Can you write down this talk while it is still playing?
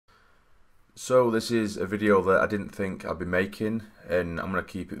So this is a video that I didn't think I'd be making, and I'm going to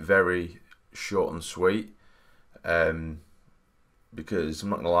keep it very short and sweet, because I'm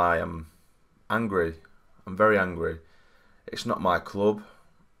not going to lie, I'm angry. I'm very angry. It's not my club,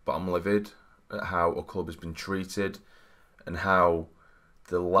 but I'm livid at how a club has been treated and how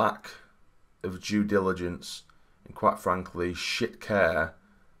the lack of due diligence and, quite frankly, shit care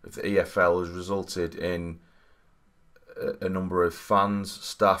of the EFL has resulted in a number of fans,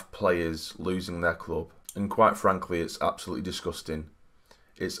 staff, players losing their club. And quite frankly, it's absolutely disgusting.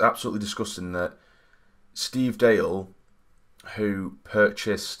 It's absolutely disgusting that Steve Dale, who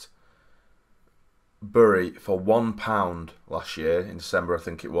purchased Bury for £1 last year, in December I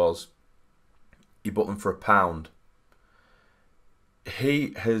think it was, he bought them for £1.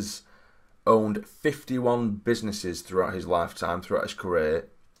 He has owned 51 businesses throughout his lifetime, throughout his career,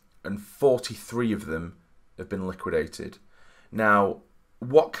 and 43 of them have been liquidated. Now,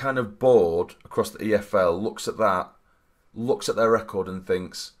 what kind of board across the EFL looks at that, looks at their record and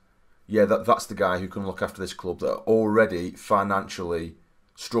thinks, yeah, that's the guy who can look after this club that are already financially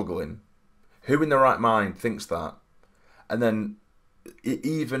struggling? Who in their right mind thinks that? And then they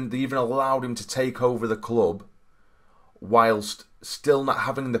even allowed him to take over the club whilst still not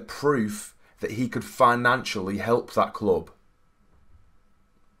having the proof that he could financially help that club.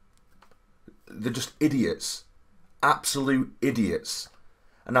 They're just idiots. Absolute idiots.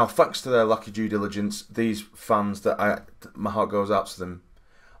 And now, thanks to their lack of due diligence, these fans my heart goes out to them.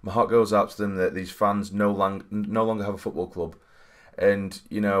 My heart goes out to them that these fans no longer have a football club. And,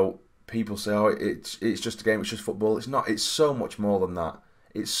 you know, people say, oh, it's just a game, it's just football. It's not. It's so much more than that.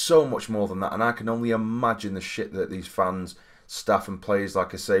 It's so much more than that. And I can only imagine the shit that these fans, staff and players,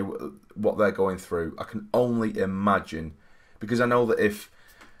 like I say, what they're going through. I can only imagine. Because I know that if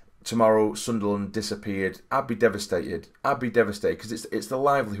tomorrow Sunderland disappeared, I'd be devastated. I'd be devastated because it's the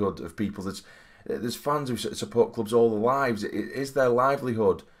livelihood of people. There's fans who support clubs all their lives. It is their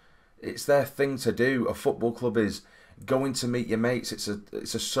livelihood. It's their thing to do. A football club is going to meet your mates. It's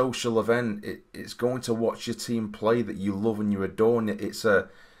a social event. It's going to watch your team play that you love and you adore. And it's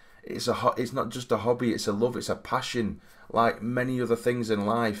not just a hobby. It's a love. It's a passion. Like many other things in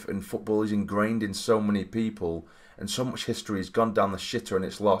life, and football is ingrained in so many people. And so much history has gone down the shitter and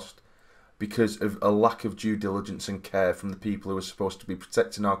it's lost because of a lack of due diligence and care from the people who are supposed to be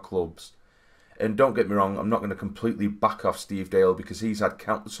protecting our clubs. And don't get me wrong, I'm not going to completely back off Steve Dale because he's had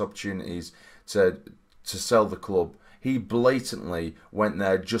countless opportunities to sell the club. He blatantly went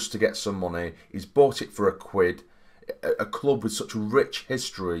there just to get some money. He's bought it for £1. A club with such rich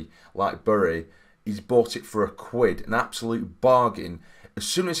history like Bury, he's bought it for £1, an absolute bargain. As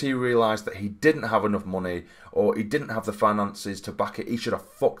soon as he realised that he didn't have enough money or he didn't have the finances to back it, he should have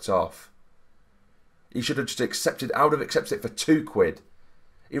fucked off. He should have just accepted. I would have accepted it for £2.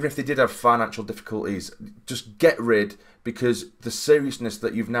 Even if they did have financial difficulties, just get rid, because the seriousness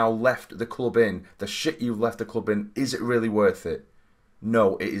that you've now left the club in, the shit you've left the club in, is it really worth it?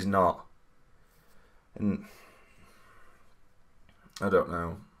 No, it is not. And I don't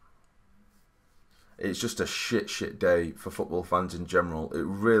know. It's just a shit day for football fans in general. It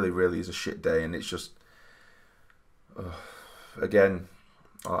really is a shit day, and it's just, again,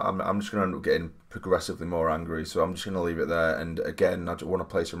 I'm just going to end up getting progressively more angry, so I'm just going to leave it there. And again, I just want to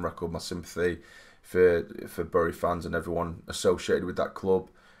place on record my sympathy for Bury fans and everyone associated with that club,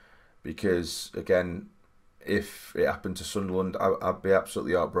 because again, if it happened to Sunderland, I'd be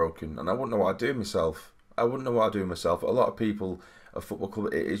absolutely heartbroken, and I wouldn't know what I'd do myself. A lot of people, a football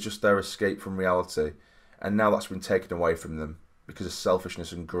club, it is just their escape from reality, and now that's been taken away from them because of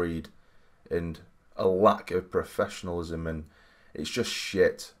selfishness and greed and a lack of professionalism, and it's just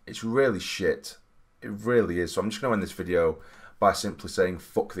shit. It's really shit. It really is. So I'm just going to end this video by simply saying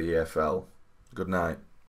fuck the EFL. Good night.